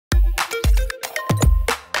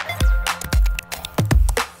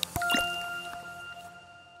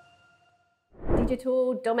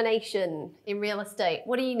Digital domination in real estate.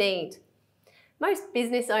 What do you need? Most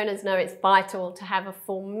business owners know it's vital to have a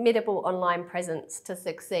formidable online presence to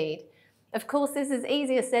succeed. Of course, this is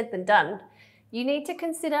easier said than done. You need to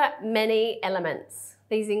consider many elements.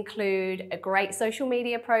 These include a great social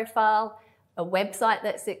media profile, a website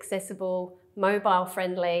that's accessible, mobile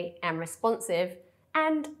friendly and responsive,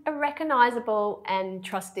 and a recognizable and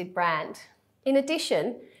trusted brand. In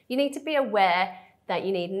addition, you need to be aware that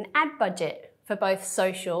you need an ad budget for both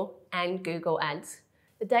social and Google ads.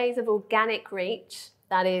 The days of organic reach,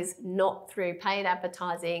 that is not through paid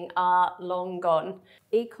advertising, are long gone.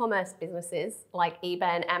 E-commerce businesses like eBay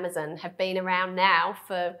and Amazon have been around now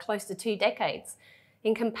for close to 2 decades.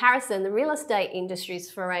 In comparison, the real estate industry's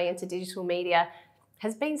foray into digital media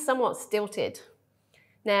has been somewhat stilted.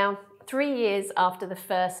 Now, 3 years after the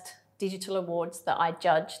first digital awards that I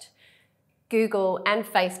judged, Google and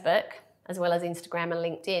Facebook, as well as Instagram and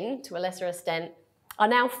LinkedIn to a lesser extent, are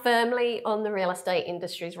now firmly on the real estate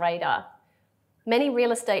industry's radar. Many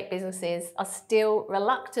real estate businesses are still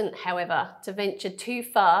reluctant, however, to venture too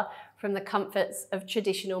far from the comforts of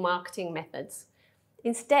traditional marketing methods.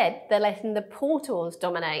 Instead, they're letting the portals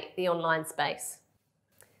dominate the online space.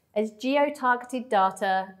 As geo-targeted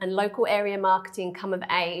data and local area marketing come of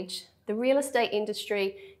age, the real estate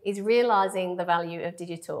industry is realizing the value of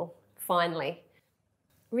digital, finally.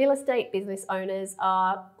 Real estate business owners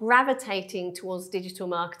are gravitating towards digital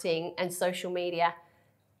marketing and social media.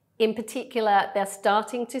 In particular, they're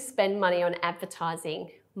starting to spend money on advertising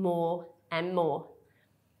more and more.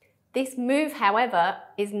 This move, however,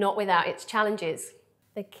 is not without its challenges.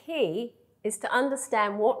 The key is to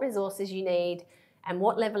understand what resources you need and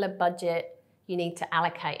what level of budget you need to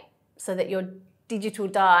allocate so that your digital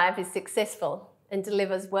dive is successful and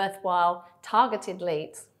delivers worthwhile targeted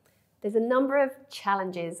leads. There's a number of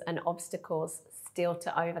challenges and obstacles still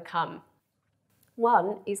to overcome.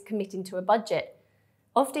 One is committing to a budget.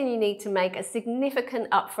 Often you need to make a significant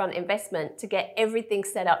upfront investment to get everything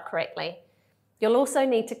set up correctly. You'll also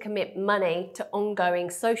need to commit money to ongoing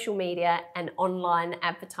social media and online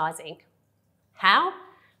advertising. How?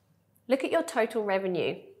 Look at your total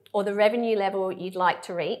revenue or the revenue level you'd like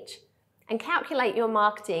to reach and calculate your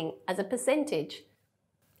marketing as a percentage.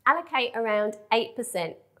 Allocate around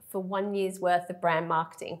 8% for 1 year's worth of brand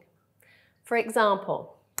marketing. For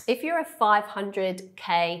example, if you're a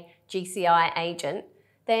 500K GCI agent,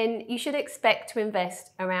 then you should expect to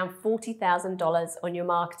invest around $40,000 on your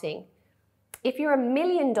marketing. If you're $1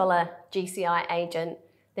 million GCI agent,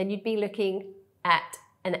 then you'd be looking at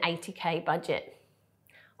an 80K budget.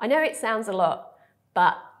 I know it sounds a lot,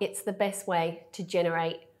 but it's the best way to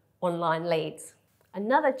generate online leads.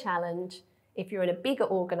 Another challenge, if you're in a bigger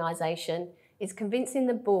organization, is convincing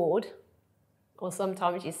the board, or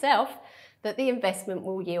sometimes yourself, that the investment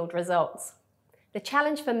will yield results. The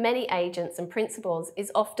challenge for many agents and principals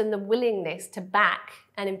is often the willingness to back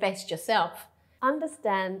and invest yourself.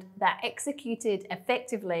 Understand that executed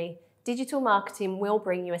effectively, digital marketing will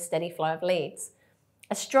bring you a steady flow of leads.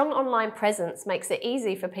 A strong online presence makes it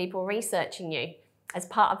easy for people researching you as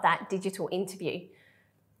part of that digital interview,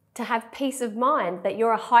 to have peace of mind that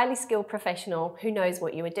you're a highly skilled professional who knows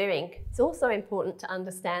what you are doing. It's also important to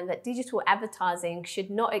understand that digital advertising should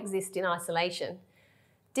not exist in isolation.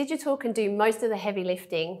 Digital can do most of the heavy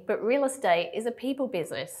lifting, but real estate is a people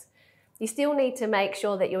business. You still need to make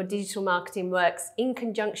sure that your digital marketing works in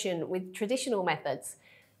conjunction with traditional methods.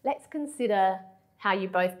 Let's consider how you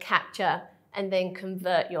both capture and then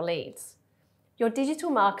convert your leads. Your digital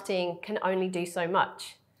marketing can only do so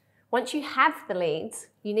much. Once you have the leads,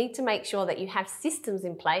 you need to make sure that you have systems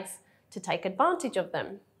in place to take advantage of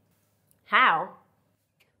them. How?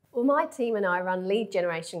 Well, my team and I run lead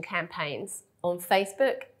generation campaigns on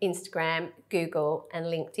Facebook, Instagram, Google, and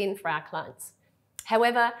LinkedIn for our clients.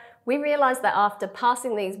 However, we realized that after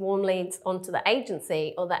passing these warm leads onto the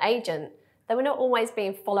agency or the agent, they were not always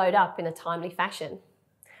being followed up in a timely fashion.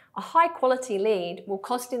 A high quality lead will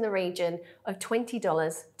cost in the region of $20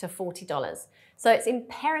 to $40. So it's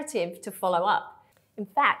imperative to follow up. In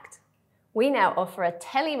fact, we now offer a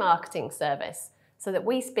telemarketing service so that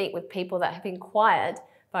we speak with people that have inquired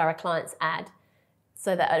via a client's ad,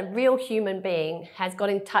 so that a real human being has got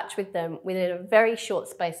in touch with them within a very short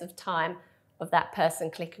space of time of that person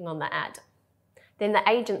clicking on the ad. Then the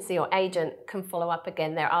agency or agent can follow up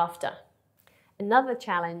again thereafter. Another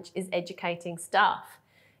challenge is educating staff.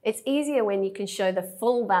 It's easier when you can show the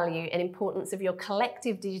full value and importance of your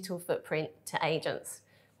collective digital footprint to agents.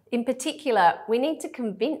 In particular, we need to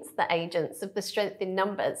convince the agents of the strength in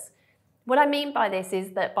numbers. What I mean by this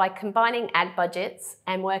is that by combining ad budgets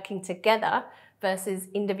and working together versus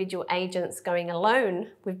individual agents going alone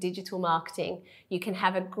with digital marketing, you can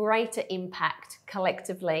have a greater impact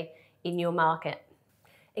collectively in your market.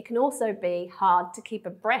 It can also be hard to keep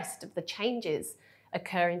abreast of the changes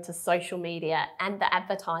occurring to social media and the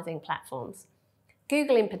advertising platforms.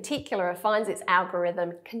 Google in particular refines its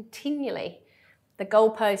algorithm continually. The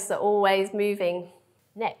goalposts are always moving.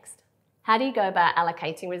 Next, how do you go about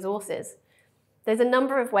allocating resources? There's a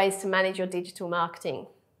number of ways to manage your digital marketing.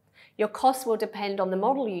 Your costs will depend on the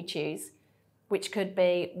model you choose, which could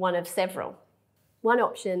be one of several. One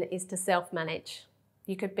option is to self-manage.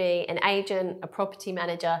 You could be an agent, a property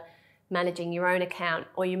manager, managing your own account,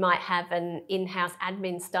 or you might have an in-house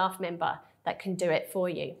admin staff member that can do it for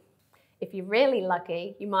you. If you're really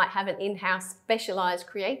lucky, you might have an in-house specialised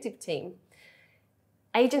creative team.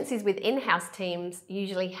 Agencies with in-house teams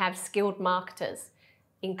usually have skilled marketers,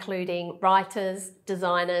 including writers,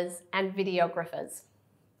 designers, and videographers.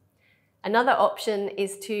 Another option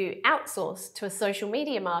is to outsource to a social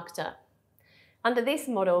media marketer. Under this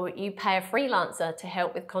model, you pay a freelancer to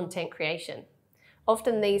help with content creation.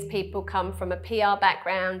 Often these people come from a PR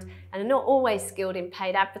background and are not always skilled in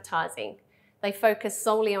paid advertising. They focus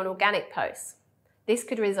solely on organic posts. This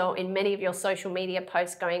could result in many of your social media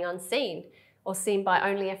posts going unseen or seen by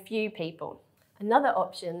only a few people. Another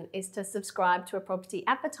option is to subscribe to a property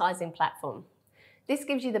advertising platform. This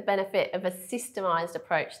gives you the benefit of a systemised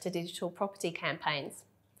approach to digital property campaigns.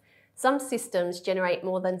 Some systems generate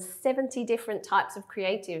more than 70 different types of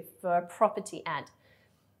creative for a property ad.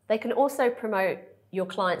 They can also promote your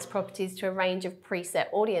clients' properties to a range of preset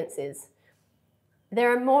audiences.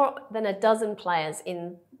 There are more than a dozen players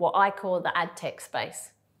in what I call the ad tech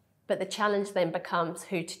space, but the challenge then becomes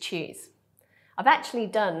who to choose. I've actually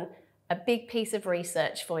done a big piece of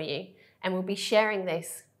research for you and we'll be sharing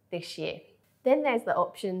this year. Then there's the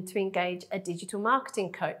option to engage a digital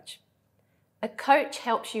marketing coach. A coach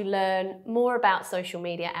helps you learn more about social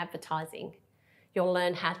media advertising. You'll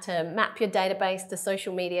learn how to map your database to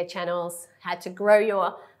social media channels, how to grow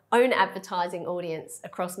your own advertising audience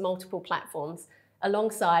across multiple platforms,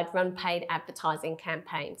 alongside run paid advertising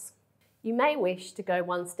campaigns. You may wish to go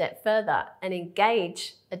one step further and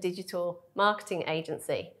engage a digital marketing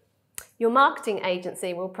agency. Your marketing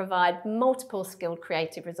agency will provide multiple skilled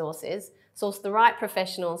creative resources, source the right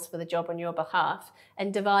professionals for the job on your behalf,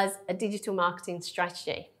 and devise a digital marketing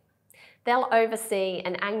strategy. They'll oversee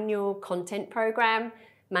an annual content program,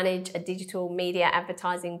 manage a digital media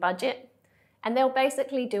advertising budget, and they'll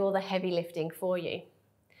basically do all the heavy lifting for you.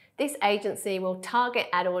 This agency will target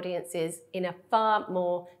ad audiences in a far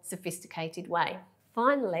more sophisticated way.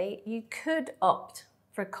 Finally, you could opt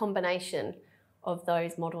for a combination of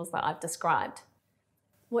those models that I've described.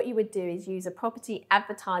 What you would do is use a property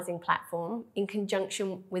advertising platform in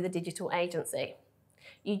conjunction with a digital agency.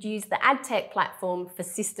 You'd use the ad tech platform for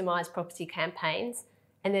systemised property campaigns,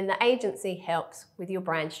 and then the agency helps with your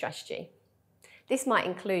brand strategy. This might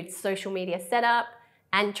include social media setup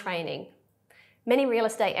and training. Many real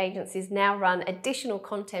estate agencies now run additional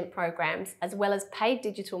content programs as well as paid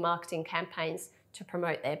digital marketing campaigns to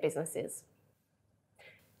promote their businesses.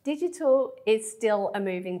 Digital is still a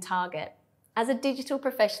moving target. As a digital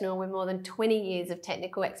professional with more than 20 years of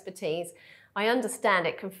technical expertise, I understand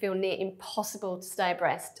it can feel near impossible to stay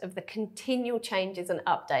abreast of the continual changes and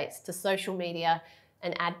updates to social media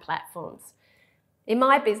and ad platforms. In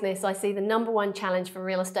my business, I see the number one challenge for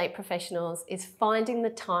real estate professionals is finding the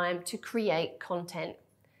time to create content,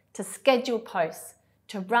 to schedule posts,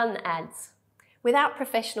 to run ads. Without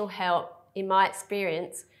professional help, in my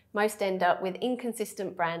experience, most end up with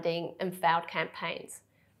inconsistent branding and failed campaigns.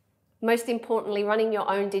 Most importantly, running your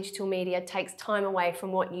own digital media takes time away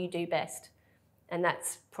from what you do best, and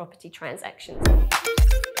that's property transactions.